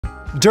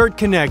Dirt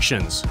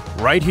Connections,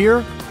 right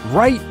here,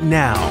 right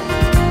now.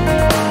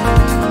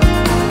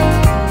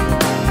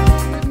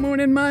 Good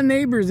morning, my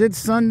neighbors. It's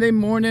Sunday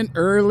morning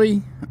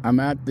early.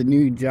 I'm at the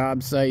new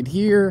job site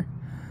here.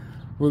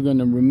 We're going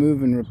to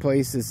remove and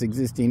replace this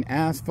existing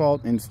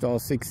asphalt, install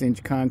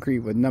 6-inch concrete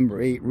with number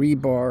 8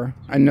 rebar.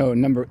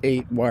 Number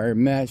 8 wire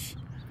mesh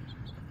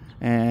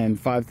and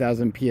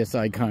 5,000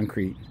 PSI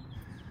concrete.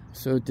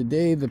 So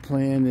today the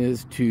plan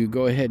is to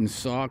go ahead and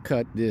saw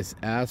cut this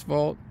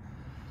asphalt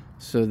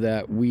so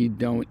that we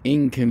don't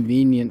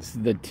inconvenience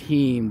the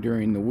team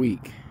during the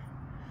week.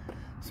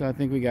 So I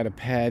think we got a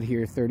pad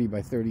here, 30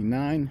 by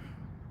 39.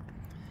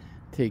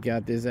 Take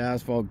out this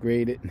asphalt,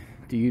 grade it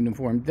to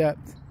uniform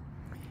depth.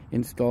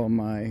 Install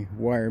my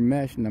wire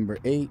mesh number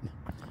 8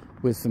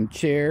 with some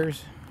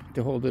chairs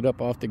to hold it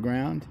up off the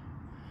ground.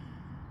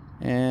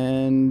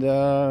 And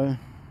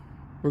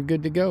we're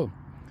good to go.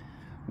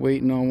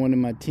 Waiting on one of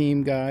my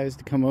team guys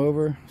to come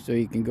over so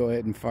he can go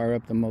ahead and fire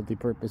up the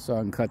multi-purpose saw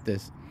and cut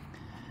this.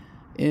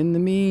 In the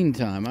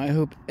meantime, I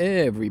hope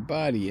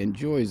everybody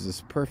enjoys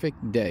this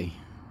perfect day.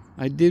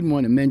 I did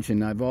want to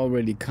mention I've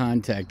already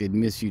contacted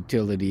Miss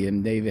Utility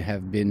and they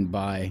have been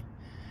by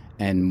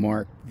and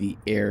marked the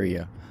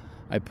area.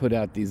 I put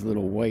out these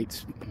little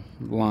white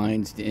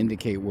lines to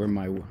indicate where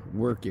my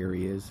work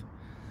area is,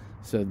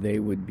 so they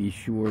would be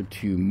sure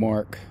to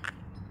mark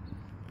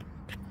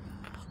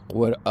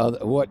what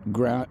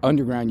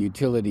underground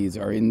utilities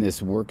are in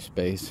this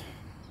workspace.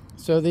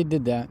 So they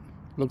did that.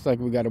 Looks like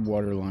we got a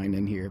water line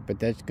in here, but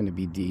that's going to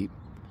be deep.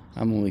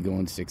 I'm only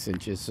going 6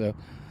 inches,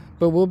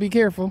 but we'll be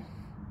careful.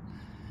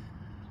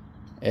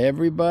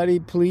 Everybody,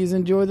 please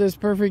enjoy this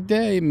perfect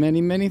day. Many,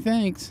 many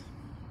thanks.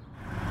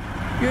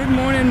 Good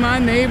morning, my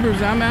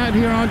neighbors. I'm out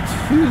here on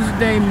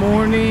Tuesday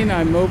morning.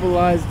 I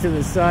mobilized to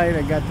the site.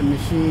 I got the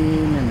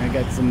machine and I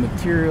got some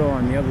material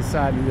on the other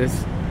side of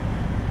this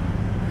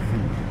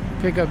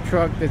pickup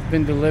truck that's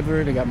been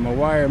delivered. I got my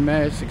wire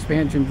mesh,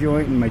 expansion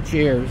joint, and my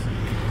chairs.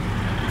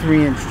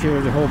 3-inch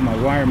chairs to hold my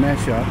wire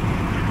mesh up.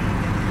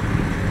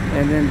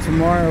 And then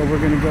tomorrow we're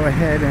going to go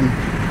ahead and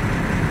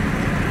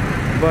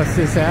bust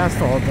this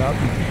asphalt up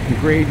and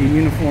grade the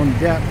uniform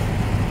depth.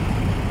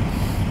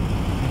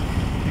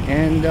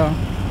 And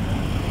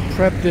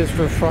prep this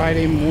for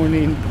Friday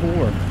morning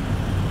pour.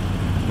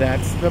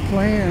 That's the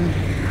plan.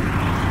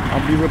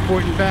 I'll be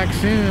reporting back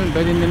soon,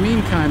 but in the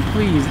meantime,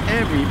 please,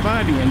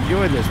 everybody,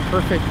 enjoy this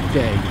perfect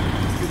day.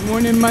 Good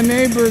morning, my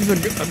neighbors.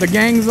 The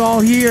gang's all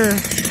here.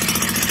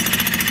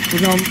 We're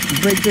gonna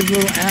break this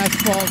little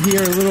asphalt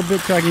here a little bit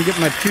so I can get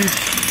my tooth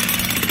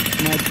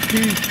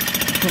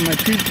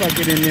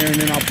bucket in there, and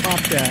then I'll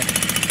pop that.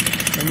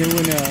 And then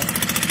we're gonna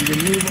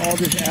remove all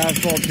this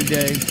asphalt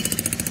today.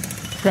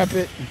 Prep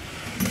it.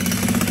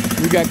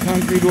 We got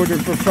concrete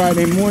ordered for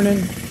Friday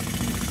morning.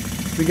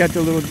 We got the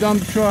little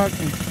dump truck,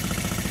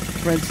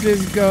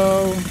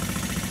 Francisco.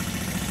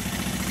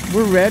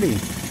 We're ready.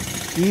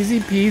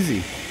 Easy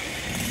peasy.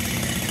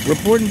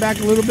 Reporting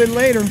back a little bit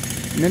later.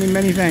 Many,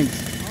 many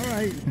thanks. All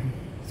right.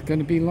 It's going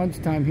to be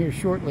lunchtime here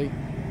shortly.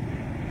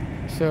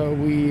 So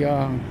we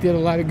did a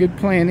lot of good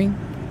planning.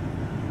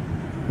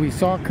 We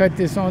saw cut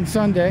this on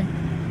Sunday.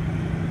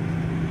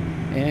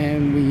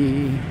 And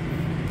we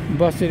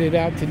busted it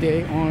out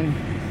today on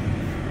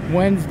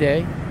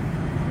Wednesday,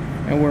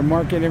 and we're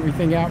marking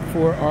everything out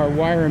for our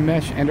wire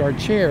mesh and our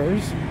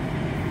chairs.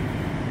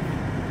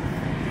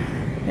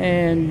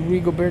 And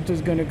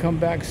Rigoberto's going to come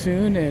back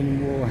soon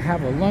and we'll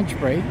have a lunch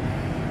break.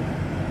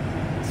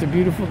 It's a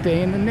beautiful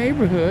day in the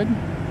neighborhood,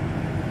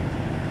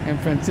 and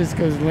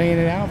Francisco's laying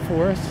it out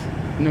for us.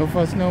 No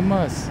fuss, no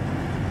muss.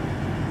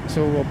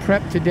 So we'll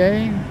prep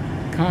today.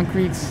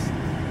 Concrete's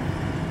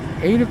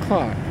 8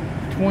 o'clock,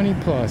 20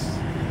 plus.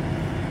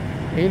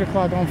 8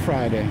 o'clock on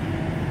Friday.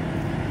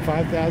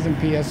 5,000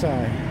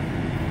 PSI.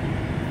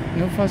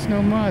 No fuss,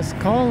 no muss.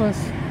 Call us.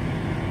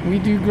 We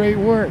do great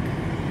work.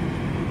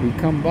 We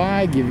come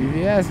by, give you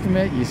the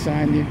estimate, you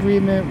sign the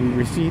agreement,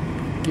 we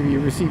give you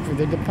a receipt for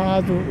the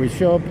deposit, we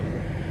show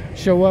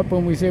up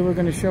when we say we're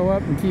going to show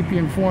up, and keep you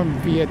informed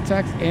via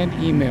text and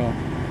email.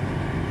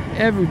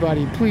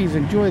 Everybody, please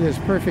enjoy this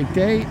perfect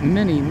day.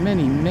 Many,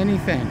 many, many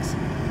thanks.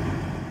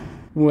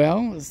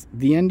 Well, it's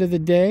the end of the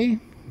day.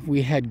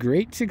 We had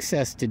great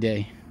success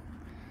today.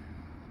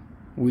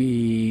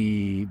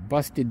 We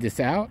busted this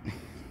out,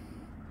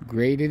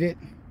 graded it,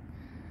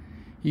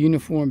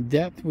 uniform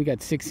depth. We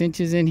got 6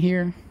 inches in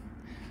here.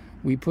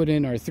 We put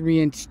in our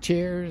 3-inch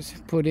chairs,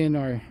 put in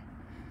our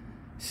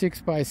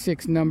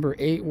 6x6 number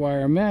 8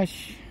 wire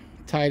mesh,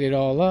 tied it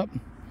all up.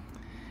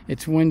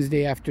 It's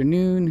Wednesday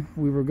afternoon.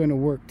 We were going to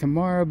work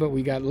tomorrow, but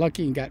we got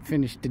lucky and got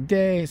finished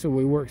today, so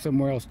we work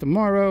somewhere else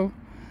tomorrow.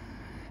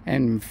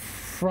 And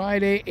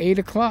Friday, 8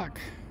 o'clock,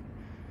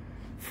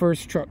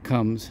 first truck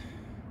comes.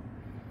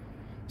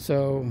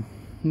 So,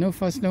 no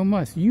fuss, no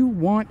muss. You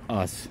want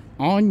us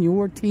on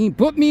your team.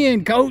 Put me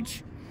in,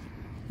 coach.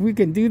 We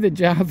can do the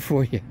job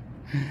for you.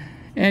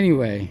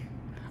 Anyway,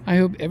 I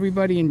hope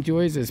everybody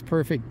enjoys this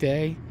perfect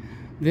day.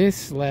 This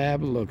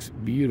slab looks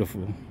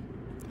beautiful.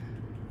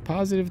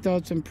 Positive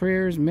thoughts and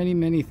prayers. Many,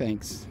 many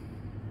thanks.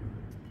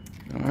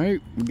 All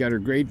right, we got our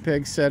grade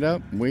peg set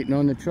up, waiting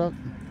on the truck.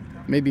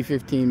 Maybe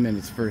 15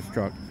 minutes, first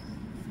truck.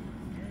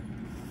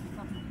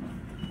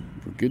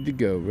 We're good to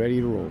go, ready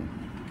to roll.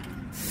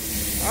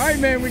 All right,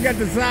 man, we got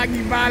the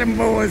soggy bottom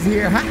boys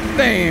here. Hot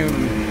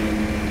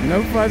damn.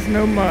 No fuss,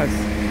 no muss.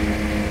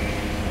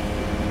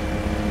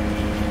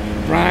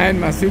 Brian,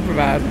 my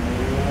supervisor,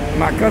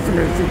 my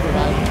customer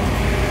supervisor.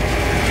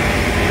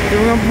 So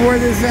we're gonna pour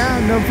this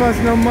out, no fuss,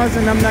 no muss,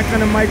 and I'm not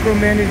gonna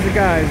micromanage the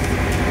guys.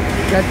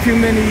 Got too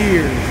many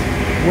years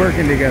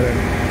working together.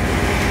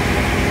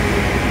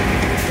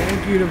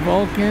 Thank you to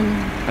Vulcan,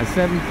 a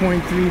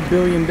 $7.3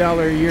 billion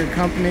a year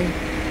company.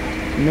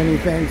 Many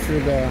thanks for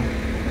the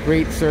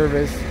great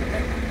service.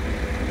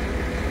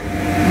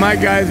 My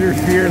guys are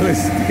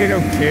fearless, they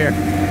don't care.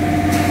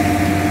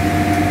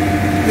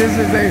 This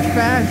is a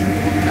fashion,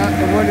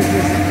 what is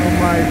this? Oh,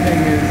 my thing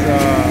is,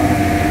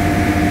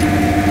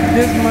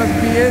 this must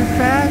be a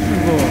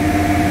fashionable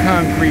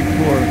concrete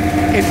pour.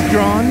 It's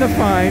drawn the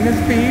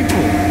finest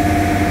people.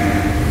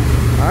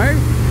 Alright?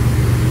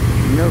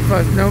 No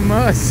fuss, no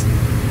muss.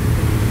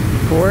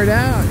 Pour it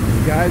out.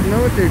 You guys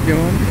know what they're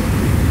doing.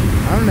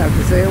 I don't have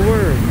to say a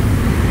word.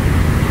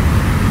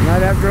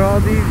 Not after all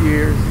these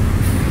years.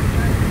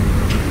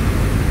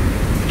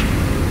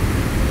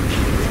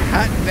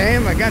 Hot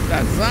damn, I got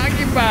the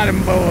soggy bottom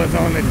boys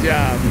on the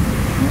job.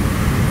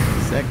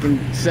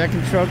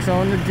 Second truck's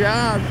on the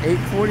job,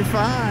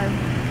 8:45.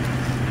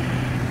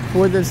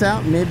 Pour this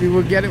out, maybe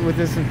we'll get it with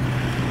this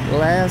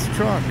last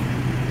truck.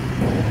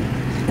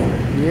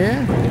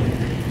 Yeah,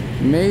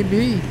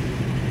 maybe.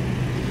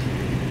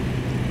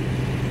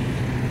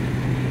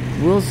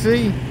 We'll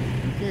see.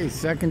 Okay,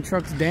 second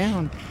truck's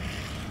down.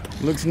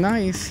 Looks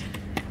nice.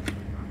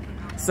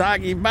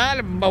 Soggy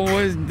bottom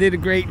boys did a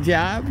great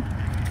job.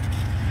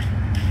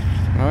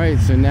 All right,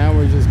 so now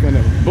we're just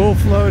gonna bull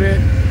float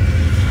it.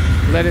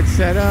 Let it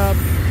set up,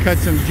 cut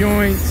some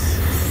joints,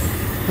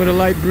 put a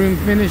light broom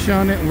finish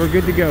on it, and we're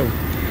good to go.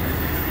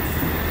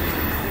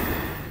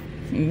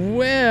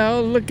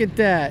 Well, look at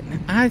that.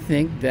 I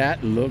think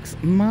that looks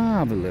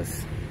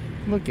marvelous.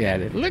 Look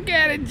at it. Look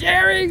at it,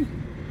 Jerry!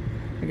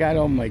 I got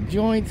all my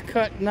joints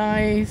cut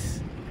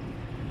nice.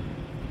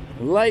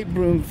 Light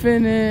broom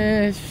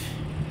finish.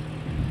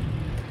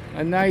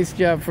 A nice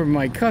job for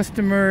my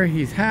customer.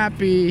 He's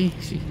happy.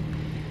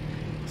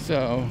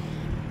 So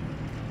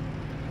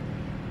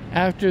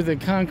after the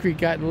concrete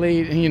got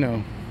laid, you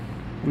know,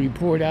 we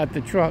poured out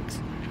the trucks,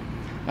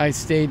 I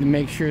stayed to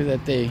make sure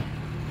that they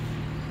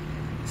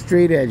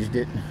straight edged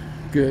it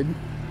good.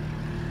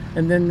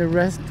 And then the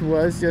rest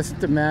was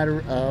just a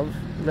matter of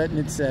letting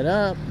it set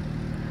up,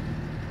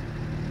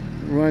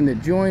 run the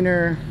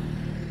joiner,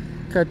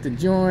 cut the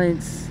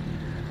joints,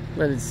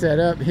 let it set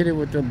up, hit it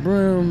with the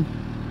broom.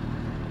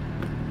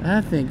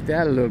 I think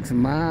that looks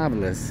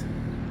marvelous.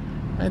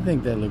 I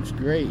think that looks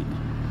great.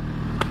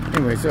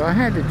 Anyway, so I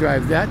had to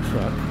drive that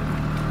truck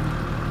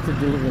to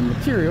deliver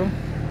material,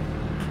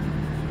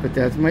 but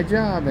that's my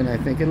job, and I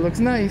think it looks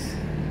nice.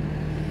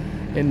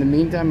 In the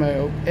meantime, I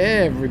hope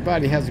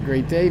everybody has a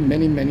great day.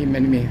 Many, many,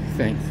 many, many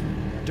thanks.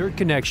 Dirt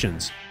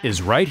Connections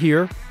is right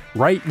here,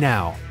 right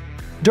now.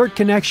 Dirt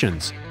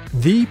Connections,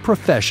 the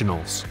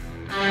professionals.